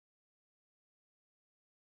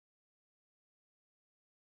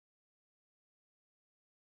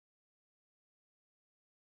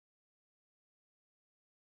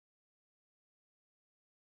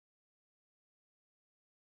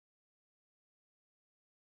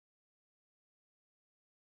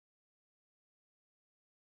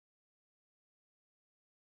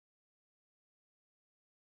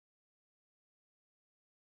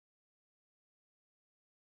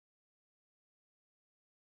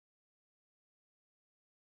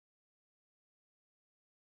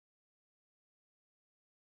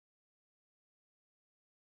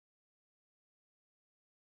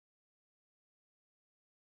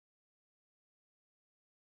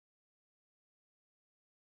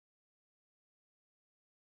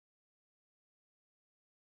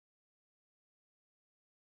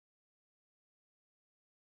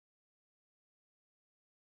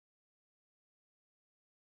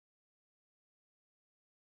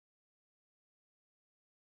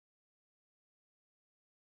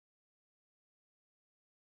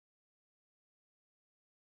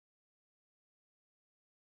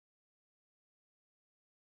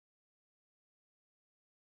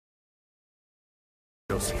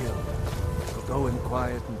G.Skill. We'll go in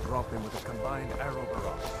quiet and drop him with a combined arrow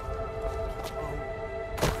barrage.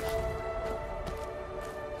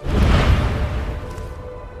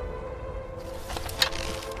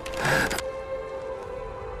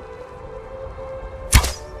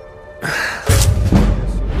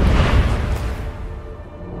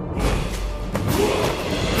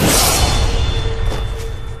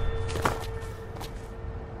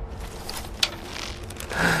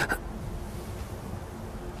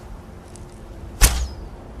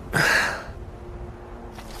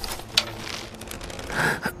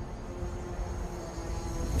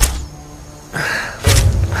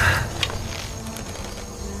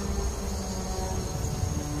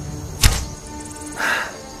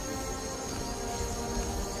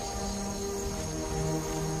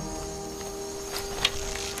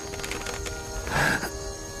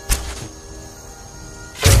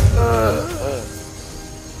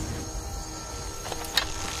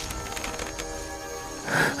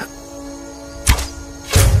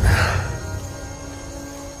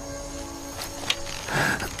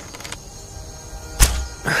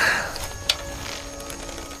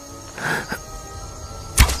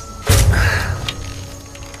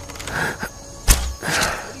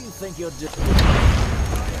 Think you're doing?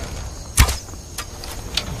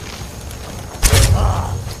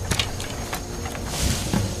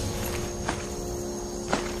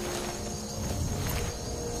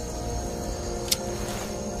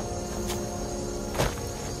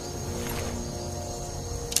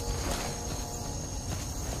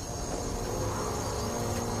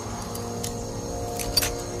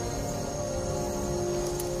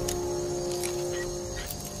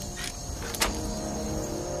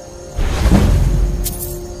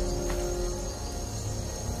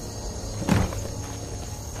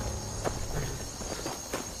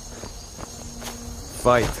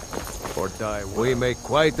 Fight or die. We make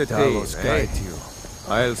quite a team, guide you.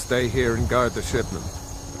 I'll stay here and guard the shipment.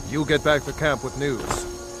 You get back to camp with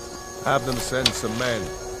news. Have them send some men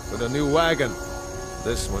with a new wagon.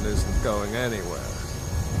 This one isn't going anywhere.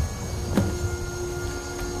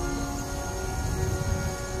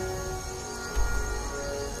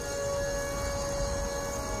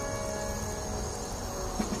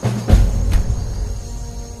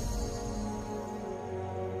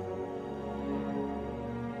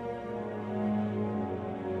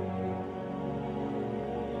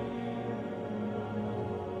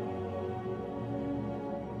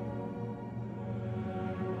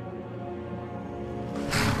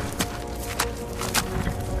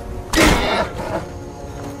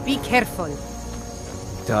 Be careful.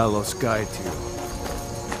 Talos guide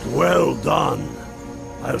you. Well done.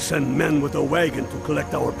 I'll send men with a wagon to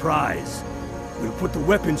collect our prize. We'll put the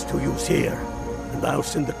weapons to use here, and I'll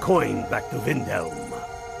send the coin back to Vindhelm.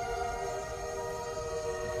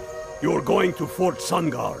 You're going to Fort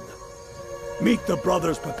Sunguard. Meet the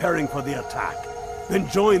brothers preparing for the attack. Then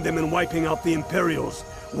join them in wiping out the Imperials.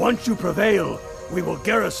 Once you prevail, we will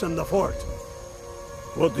garrison the fort.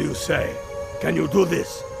 What do you say? Can you do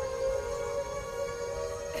this?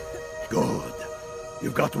 Good.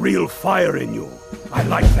 You've got real fire in you. I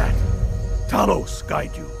like that. Talos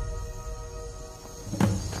guide you.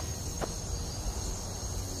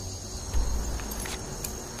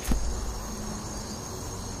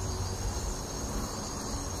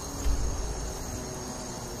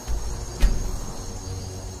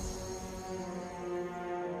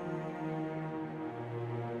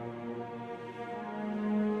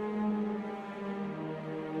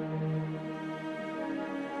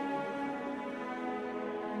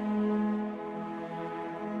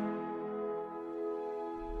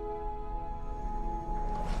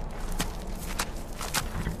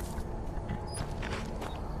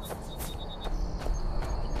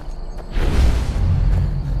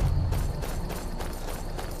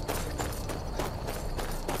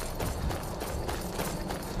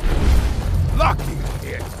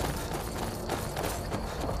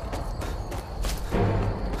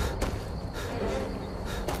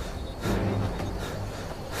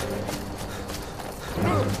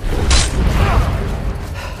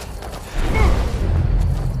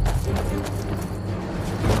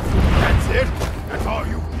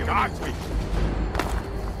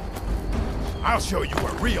 I'll show you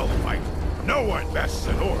a real fight. No one bests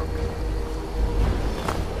an orc.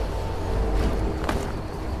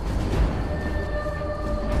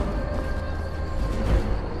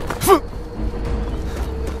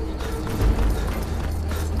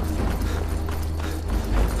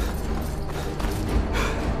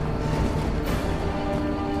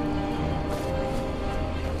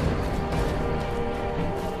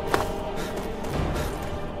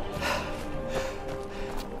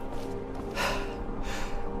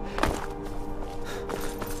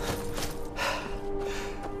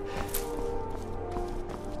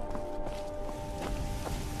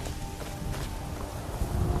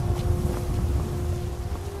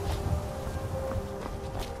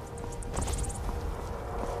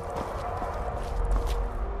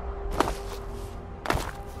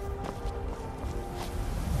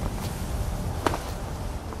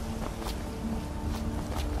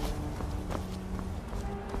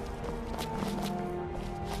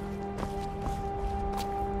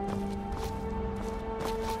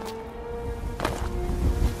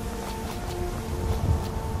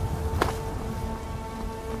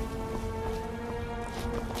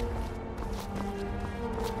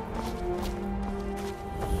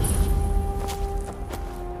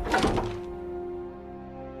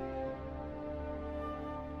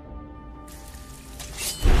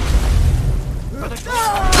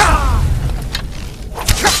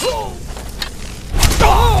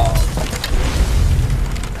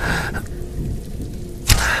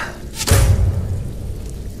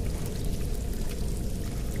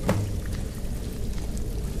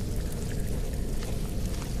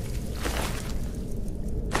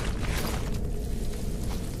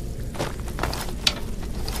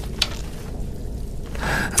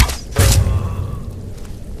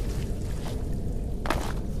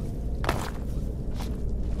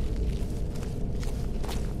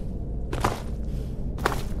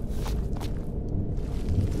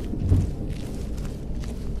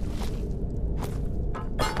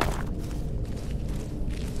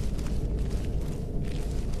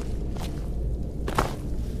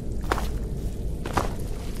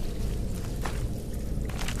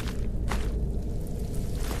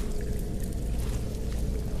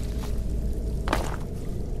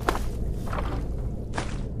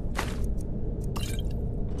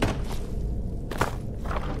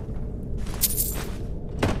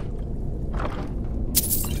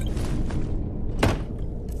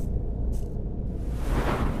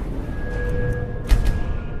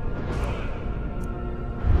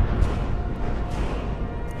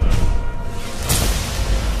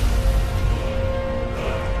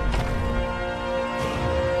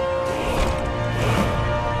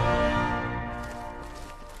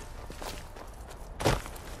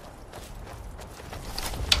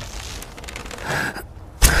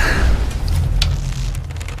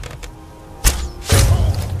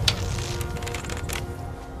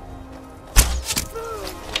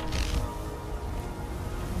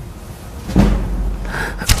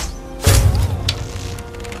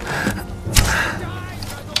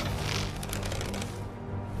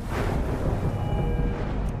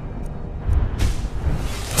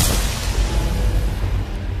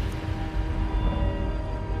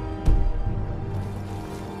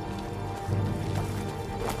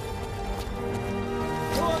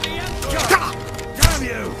 Damn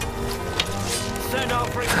you! Send our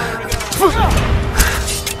free fire regards.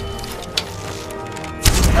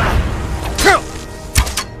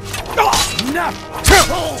 No!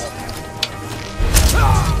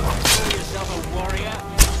 Call yourself a warrior?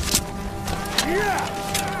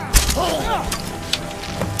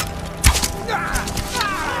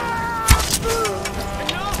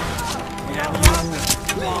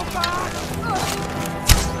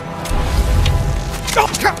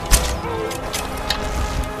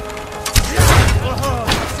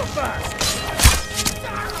 So fast!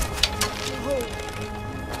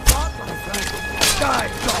 Die,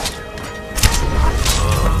 dog!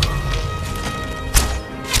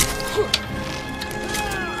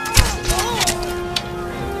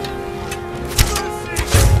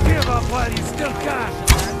 Give up while you still can!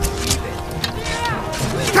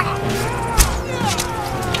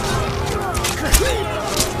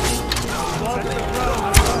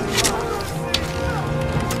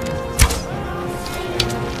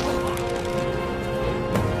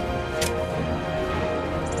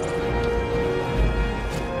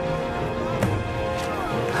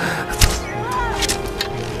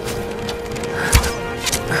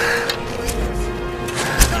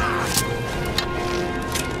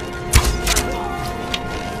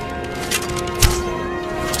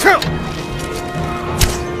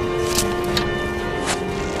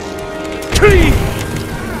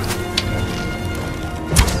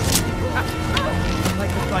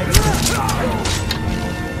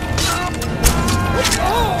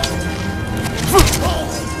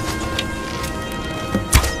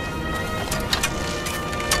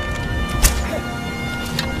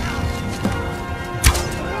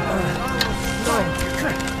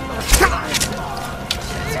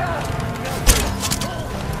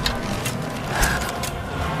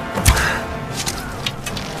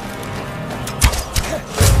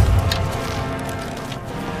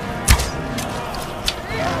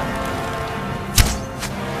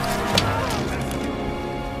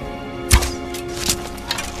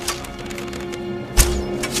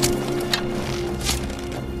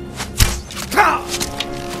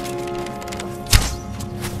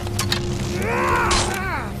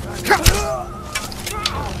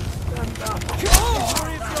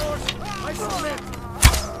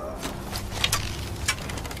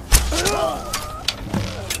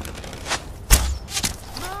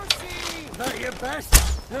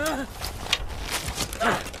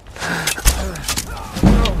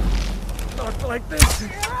 Like this.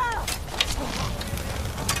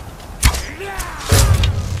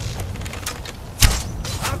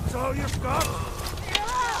 That's all you've got?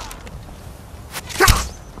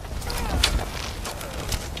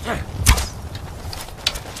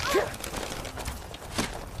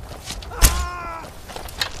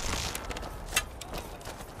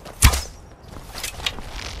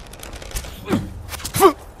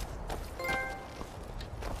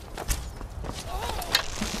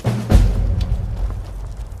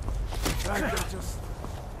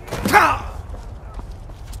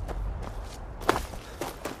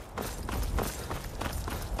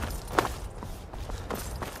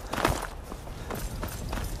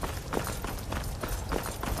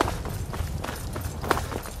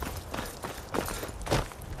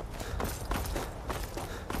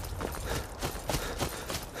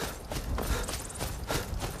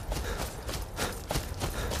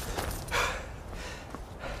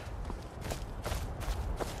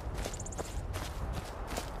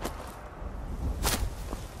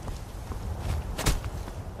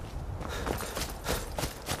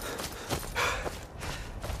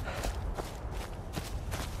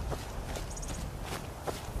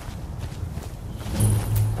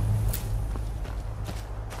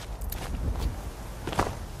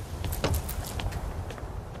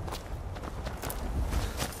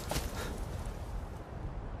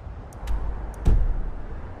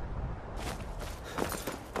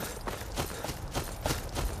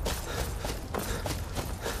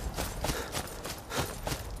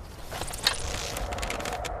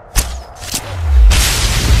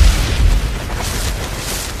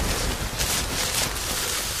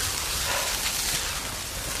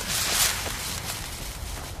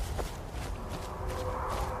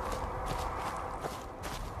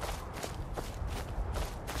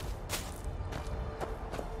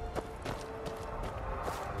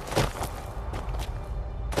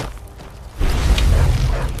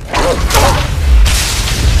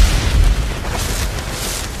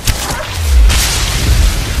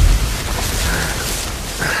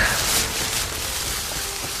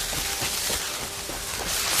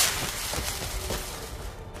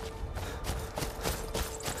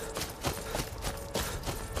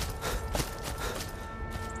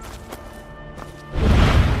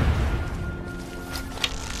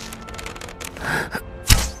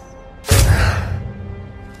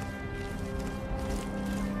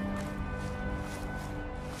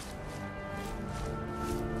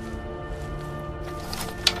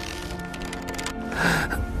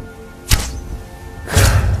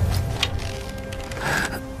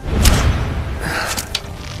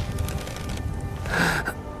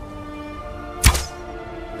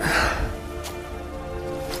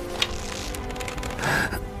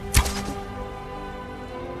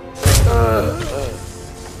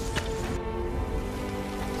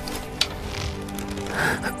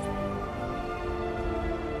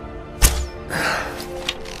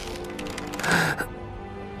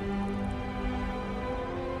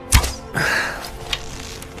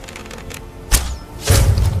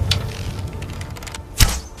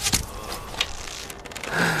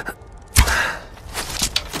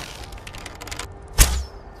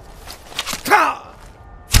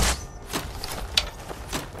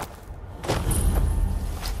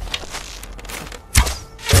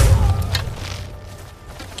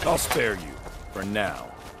 I'll spare you, for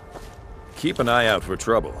now. Keep an eye out for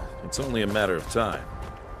trouble. It's only a matter of time.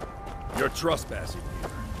 You're trespassing here.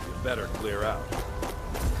 You better clear out.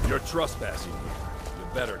 You're trespassing here.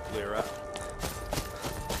 You better clear out.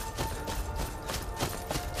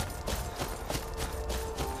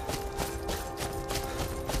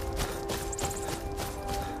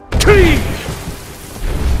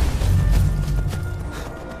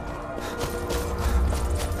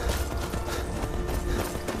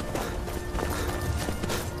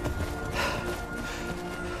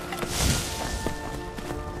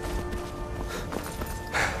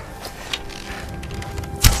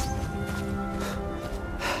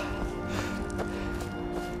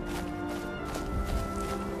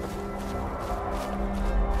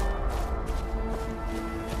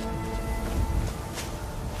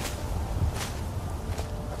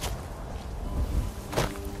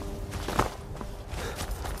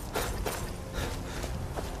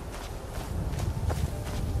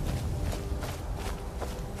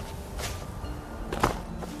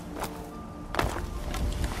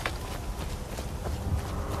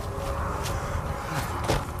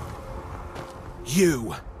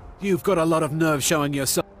 You've got a lot of nerve showing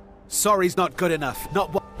yourself. Sorry's not good enough.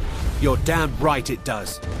 Not what. You're damn right it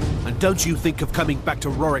does. And don't you think of coming back to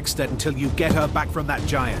Rorikstead until you get her back from that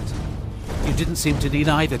giant. You didn't seem to need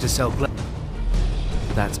either to sell.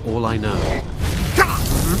 That's all I know.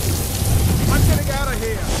 I'm getting out of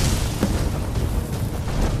here!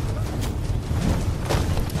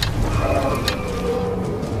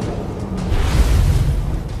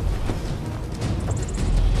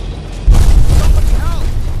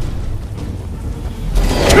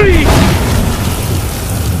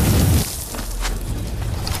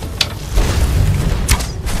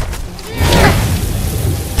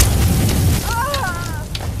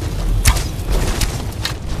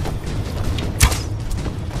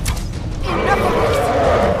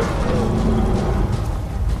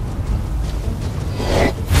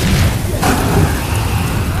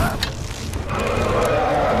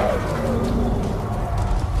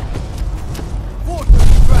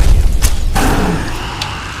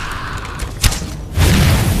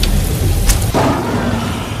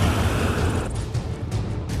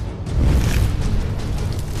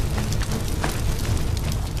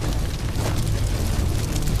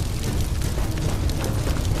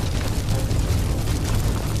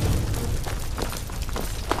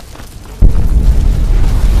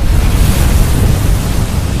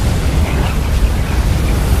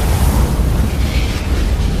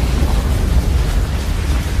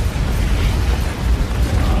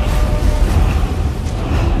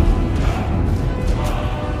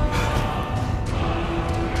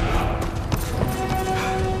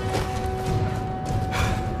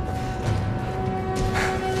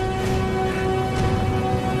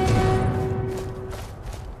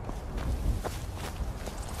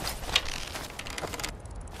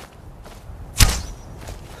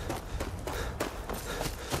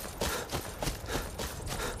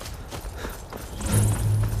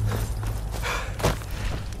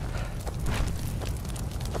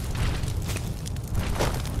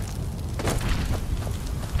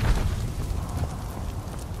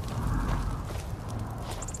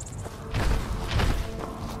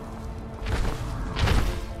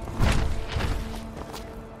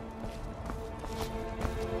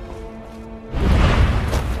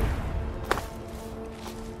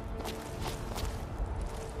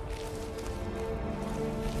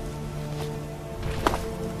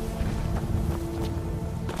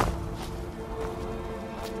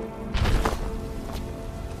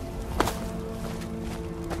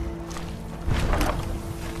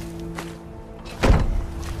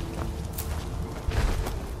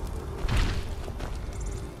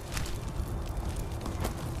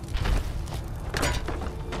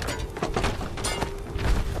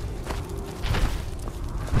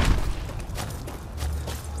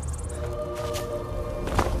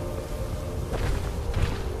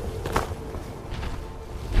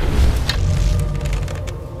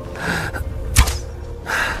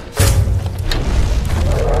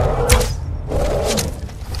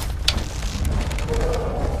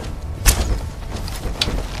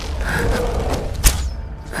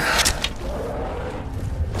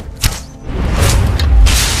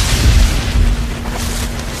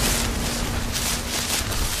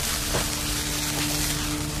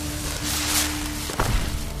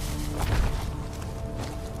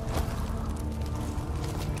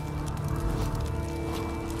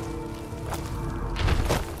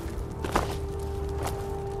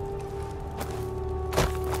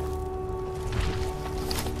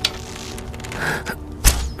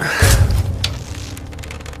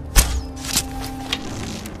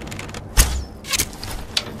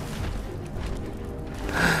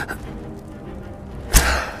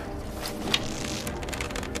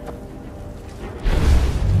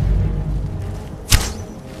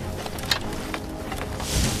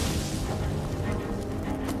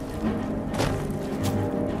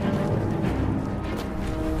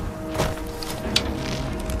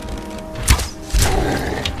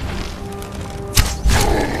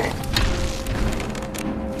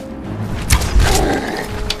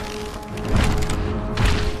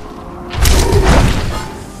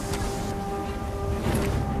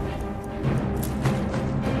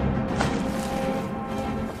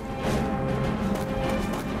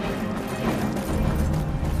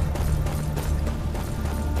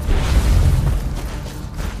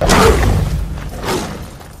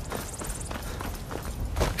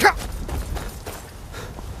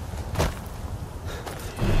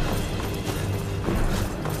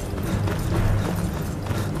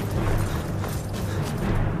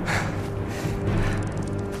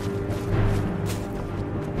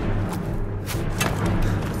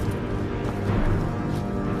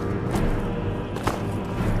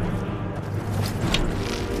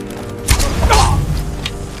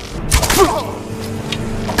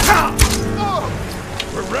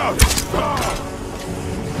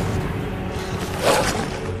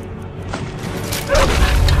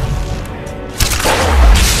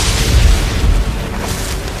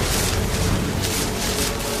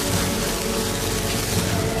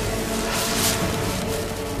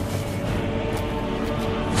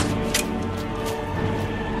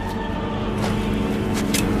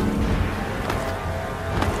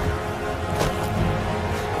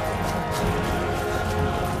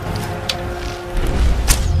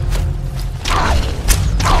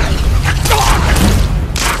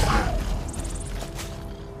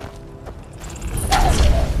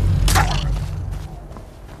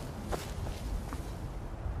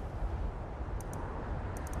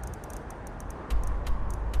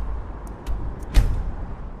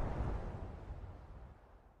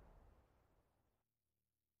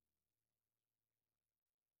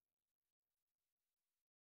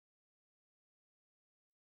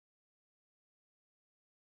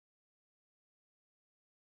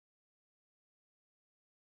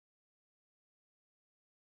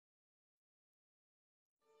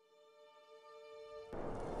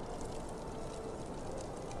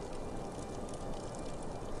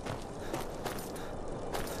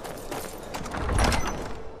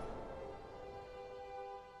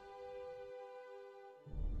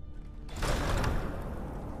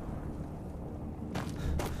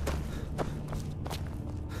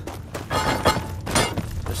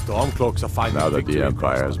 Stormcloaks are fighting Now that victory the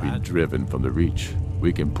across Empire has been land. driven from the Reach,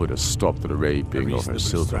 we can put a stop to the raping of her reasonable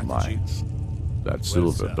silver strategy. mines. That Well,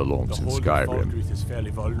 silver sir, belongs the in whole of Skyrim. Falkreath is fairly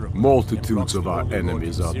vulnerable. Multitudes of our Approximately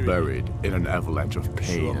enemies going are to buried in an avalanche of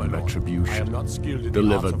pain Sure, my and lord. I am retribution, not skilled in the arts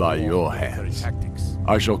delivered of by war your or military hands. tactics.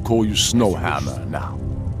 I shall call you Snowhammer now.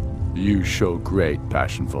 You show great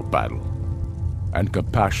passion for battle, and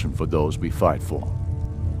compassion for those we fight for.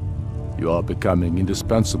 You are becoming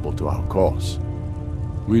indispensable to our cause.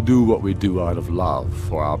 We do what we do out of love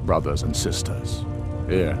for our brothers and sisters.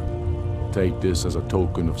 Here, take this as a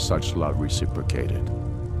token of such love reciprocated.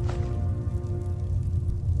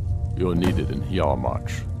 You're needed in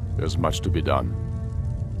Hjalmarch. There's much to be done.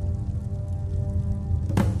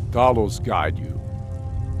 Talos guide you.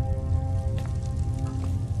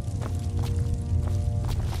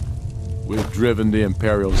 We've driven the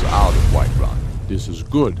Imperials out of Whiterun. This is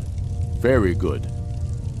good. Very good.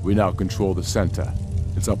 We now control the center.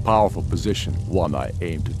 It's a powerful position, one I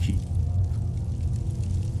aim to keep.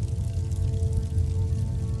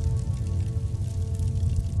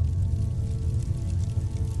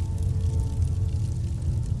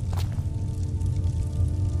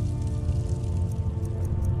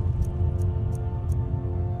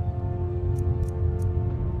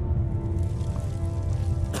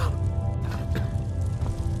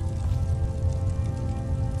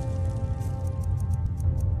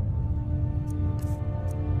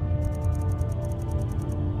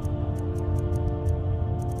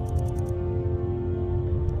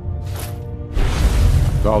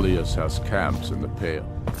 Dalius has camps in the Pale,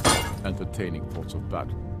 entertaining thoughts of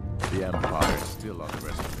battle. The Empire is still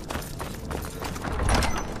unresting.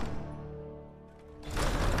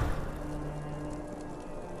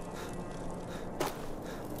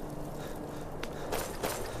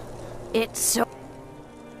 It's so...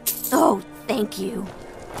 Oh, thank you.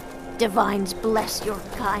 Divines bless your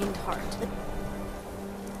kind heart.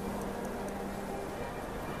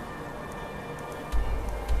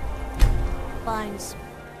 Divines...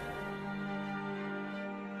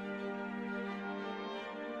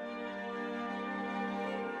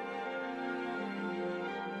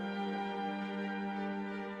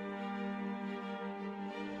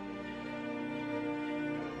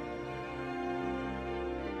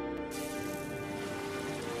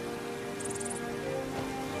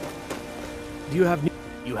 Do you have...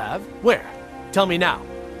 You have? Where? Tell me now.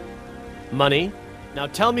 Money? Now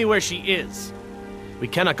tell me where she is. We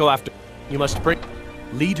cannot go after... You must bring...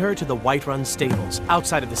 Lead her to the Whiterun stables,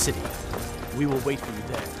 outside of the city. We will wait for you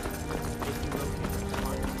there. If you locate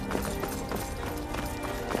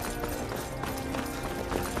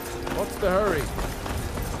What's the hurry?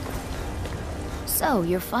 So,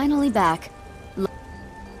 you're finally back.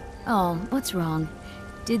 Oh, what's wrong?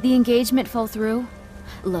 Did the engagement fall through?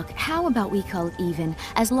 Look, how about we call it even,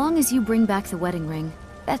 as long as you bring back the wedding ring?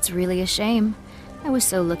 That's really a shame. I was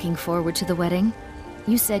so looking forward to the wedding.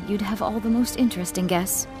 You said you'd have all the most interesting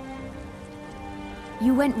guests.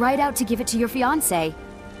 You went right out to give it to your fiancé.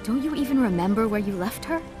 Don't you even remember where you left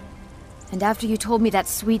her? And after you told me that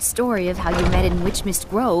sweet story of how you met in Witchmist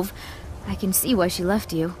Grove, I can see why she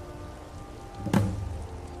left you.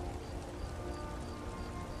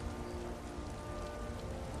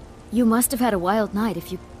 You must have had a wild night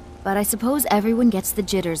if you... But I suppose everyone gets the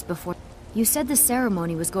jitters before... You said the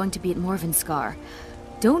ceremony was going to be at Morvenskar.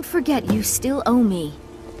 Don't forget you still owe me.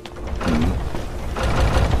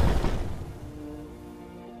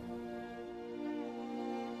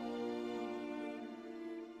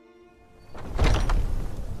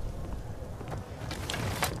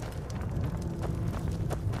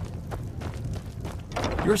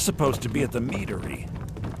 You're supposed to be at the meadery.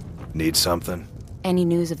 Need something? Any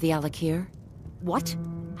news of the Alakir? What?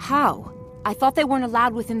 How? I thought they weren't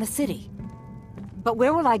allowed within the city. But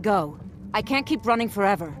where will I go? I can't keep running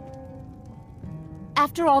forever.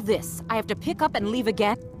 After all this, I have to pick up and leave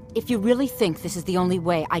again? If you really think this is the only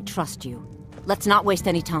way, I trust you. Let's not waste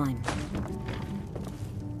any time.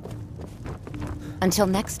 Until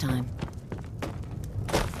next time.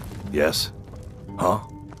 Yes? Huh?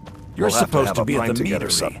 You're We'll have supposed have to a be at pint the together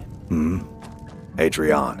meadery.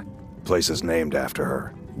 Adrian. Place is named after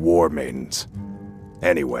her. War Maidens.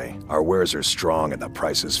 Anyway, our wares are strong and the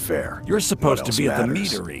price is fair. You're supposed What to else be at the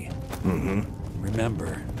matters? meadery.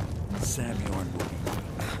 Remember, Samyorn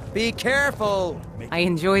will Be careful! I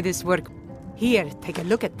enjoy this work. Here, take a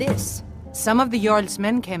look at this. Some of the Jarl's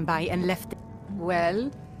men came by and left.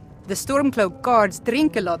 Well, the Stormcloak guards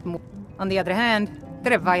drink a lot more. On the other hand,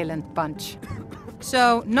 they're a violent bunch.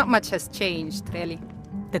 So, not much has changed, really.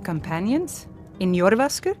 The companions? In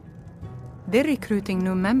Jorvaskr? They're recruiting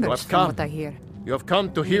new members, have from come. what I hear. You have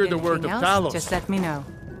come to hear the word of Anything else? Talos. Just let me know.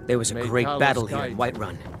 There was a May great Talos battle here guide in you.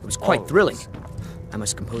 Whiterun. It was quite thrilling. I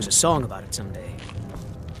must compose a song about it someday.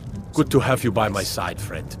 Good to have you by my side,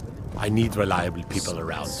 friend. I need reliable people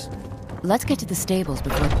around. Let's get to the stables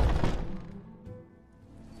before...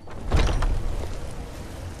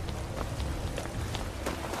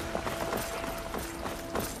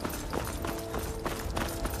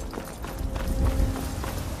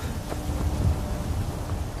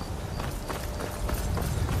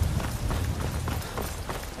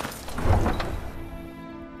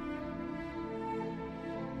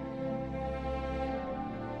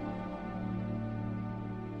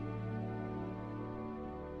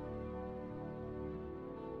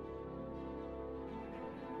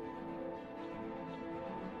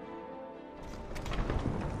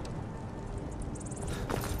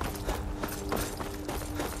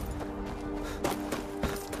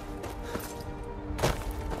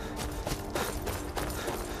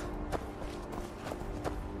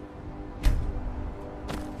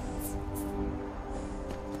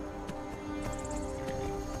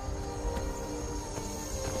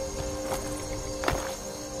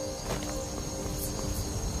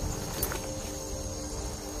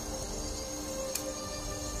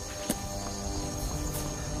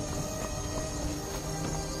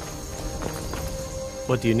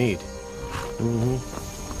 What do you need?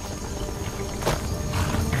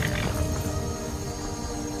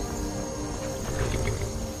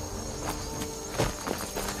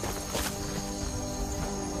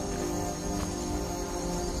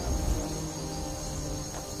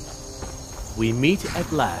 We meet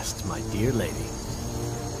at last, my dear lady.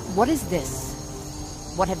 What is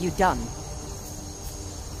this? What have you done?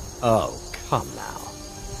 Oh, come now.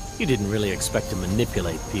 You didn't really expect to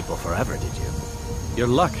manipulate people forever, did you? Your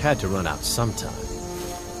luck had to run out sometime.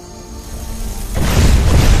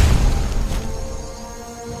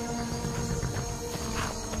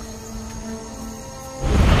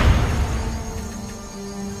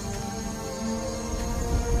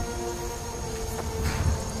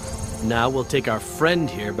 Now we'll take our friend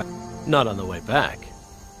here back. Not on the way back.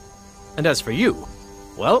 And as for you,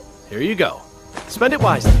 well, here you go. Spend it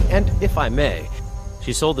wisely, and if I may,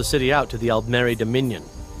 she sold the city out to the Aldmeri Dominion.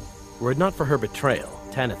 Were it not for her betrayal,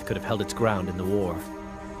 Tanith could have held its ground in the war.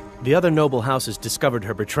 The other noble houses discovered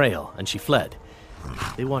her betrayal, and she fled.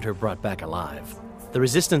 They want her brought back alive. The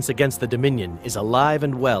resistance against the Dominion is alive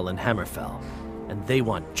and well in Hammerfell, and they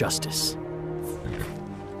want justice.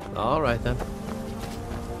 All right, then.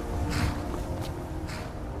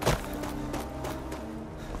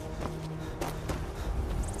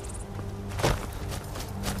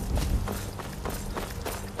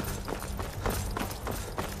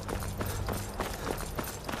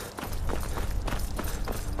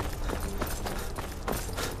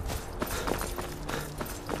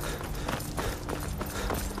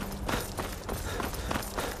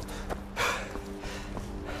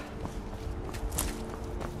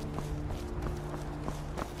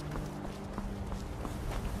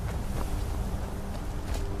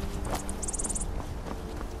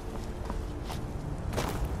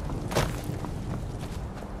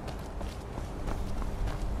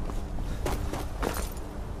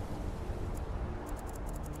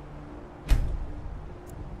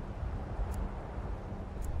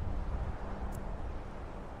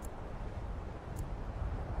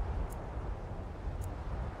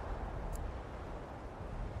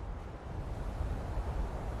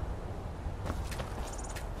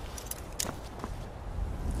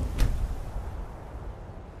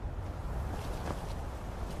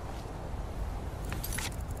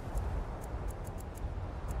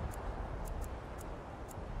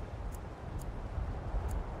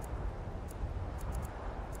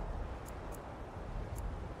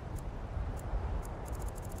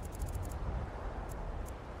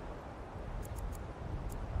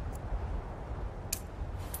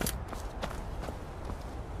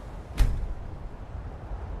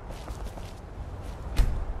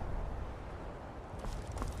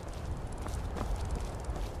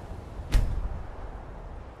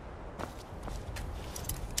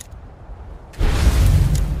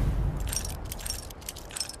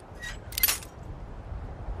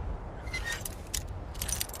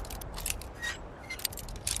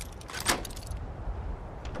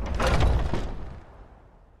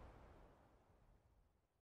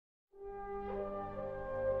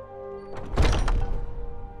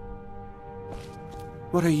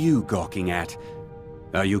 What are you gawking at?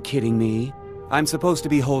 Are you kidding me? I'm supposed to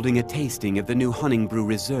be holding a tasting of the new Honningbrew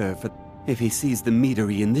Reserve if he sees the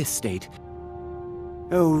meadery in this state.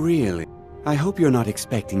 Oh, really? I hope you're not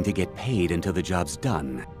expecting to get paid until the job's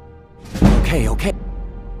done. Okay.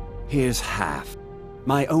 Here's half.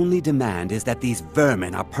 My only demand is that these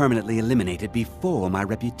vermin are permanently eliminated before my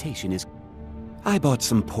reputation is... I bought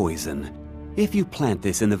some poison. If you plant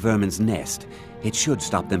this in the vermin's nest, it should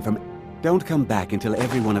stop them from... Don't come back until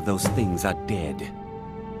every one of those things are dead.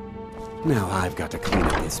 Now I've got to clean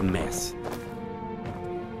up this mess.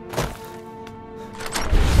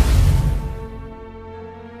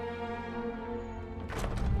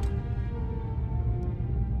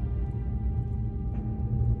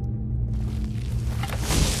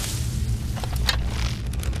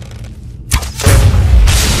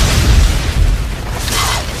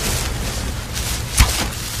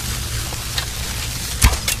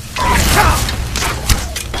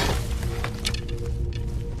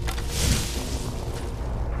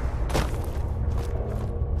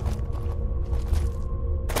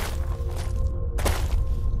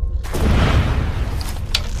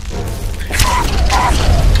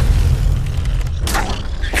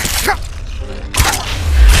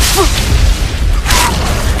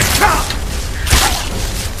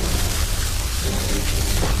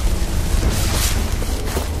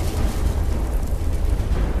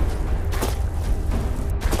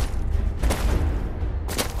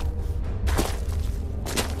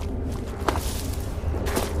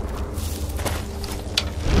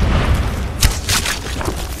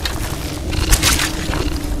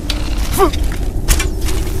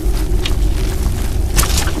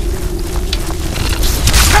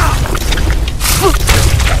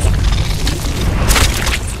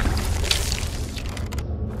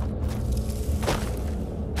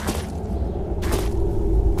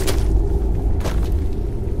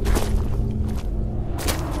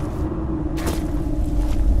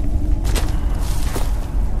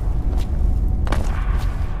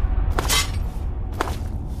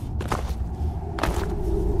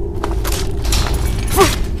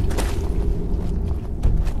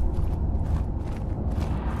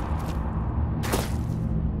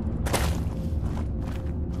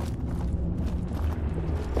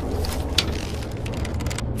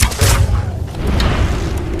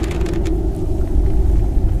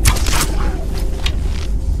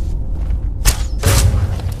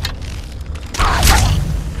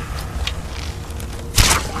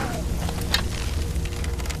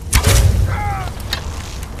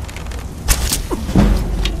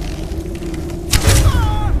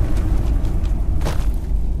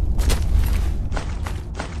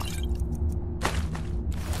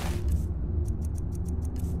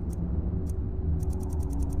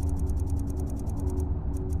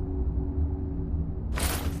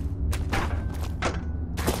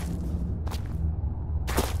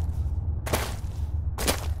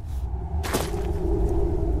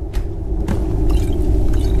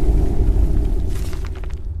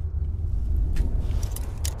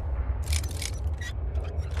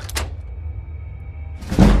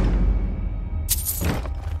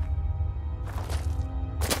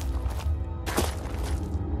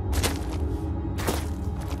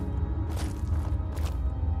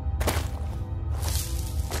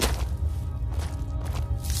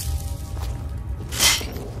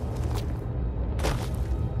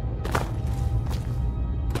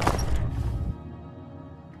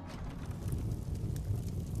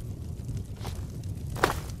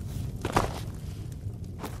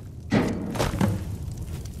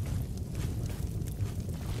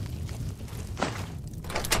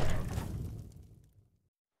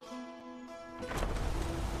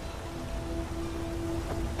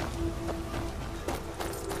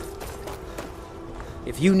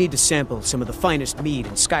 If you need to sample some of the finest mead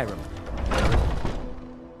in Skyrim,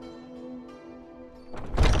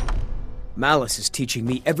 Malice is teaching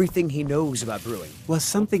me everything he knows about brewing. Was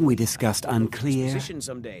something we discussed unclear? Position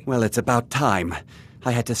someday. Well, it's about time.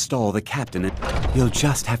 I had to stall the captain. You'll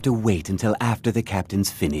just have to wait until after the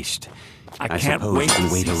captain's finished. I can't suppose wait you can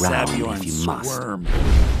to wait see around Savior if you must. squirm.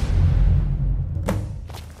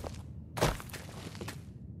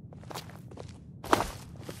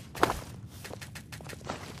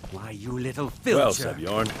 Why, you little Well, filcher.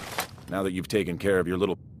 Sebjorn, now that you've taken care of your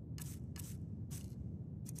little...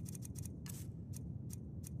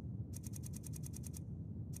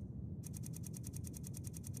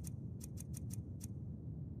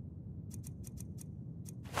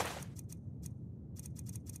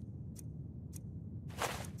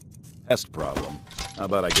 Pest problem. How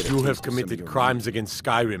about I get a You taste have of some of committed your crimes against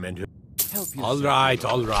Skyrim and... Help All right,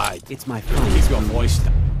 all right. It's my Keep your voice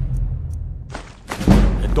down.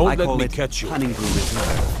 And don't I let call me it catch you. Honey Brew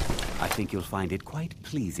Reserve. I think you'll find it quite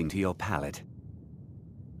pleasing to your palate.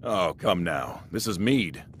 Oh, come now. This is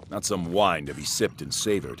mead, not some wine to be sipped and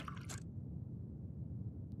savored.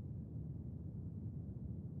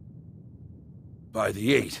 By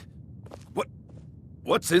the 8.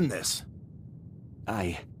 What's in this?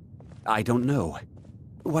 I don't know.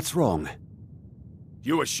 What's wrong?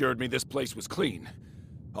 You assured me this place was clean.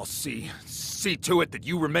 I'll see to it that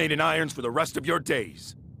you remain in irons for the rest of your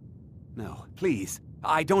days. No, please.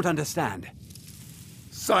 I don't understand.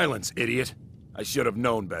 Silence, idiot. I should have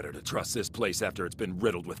known better to trust this place after it's been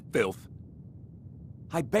riddled with filth.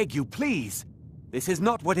 I beg you, please. This is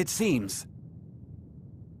not what it seems.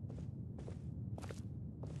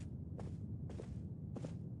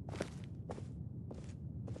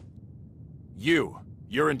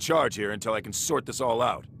 You're in charge here until I can sort this all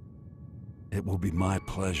out. It will be my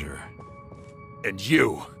pleasure. And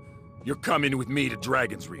you're coming with me to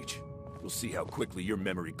Dragon's Reach. We'll see how quickly your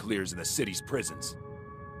memory clears in the city's prisons.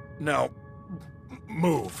 Now,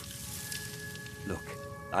 move. Look,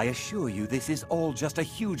 I assure you this is all just a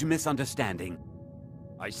huge misunderstanding.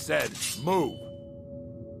 I said, move.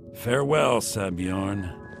 Farewell,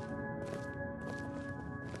 Sabjorn.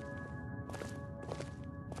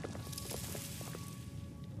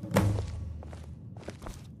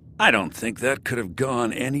 I don't think that could have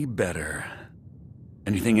gone any better.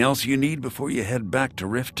 Anything else you need before you head back to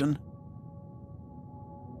Riften?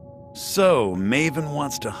 So, Maven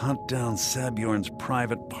wants to hunt down Sabjorn's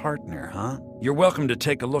private partner, huh? You're welcome to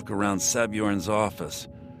take a look around Sabjorn's office.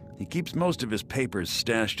 He keeps most of his papers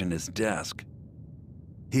stashed in his desk.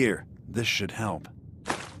 Here, this should help.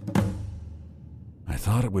 I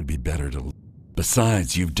thought it would be better to...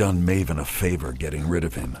 Besides, you've done Maven a favor getting rid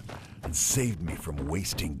of him, and saved me from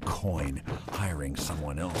wasting coin hiring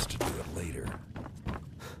someone else to do it later.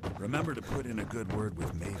 Remember to put in a good word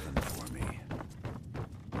with Maven for me.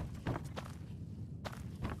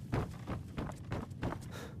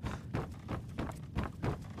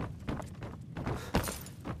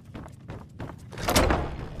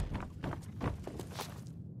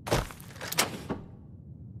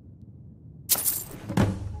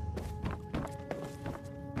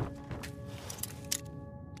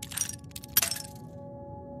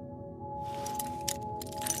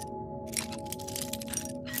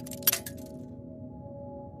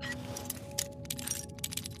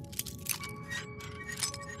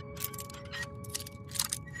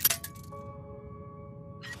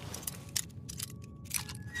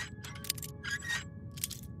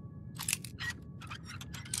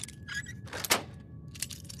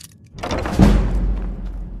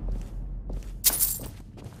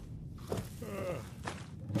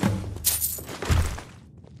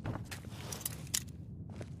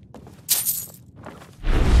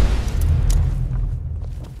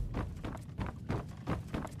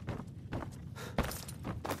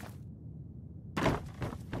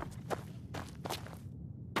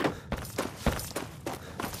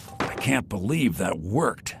 I can't believe that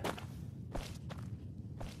worked.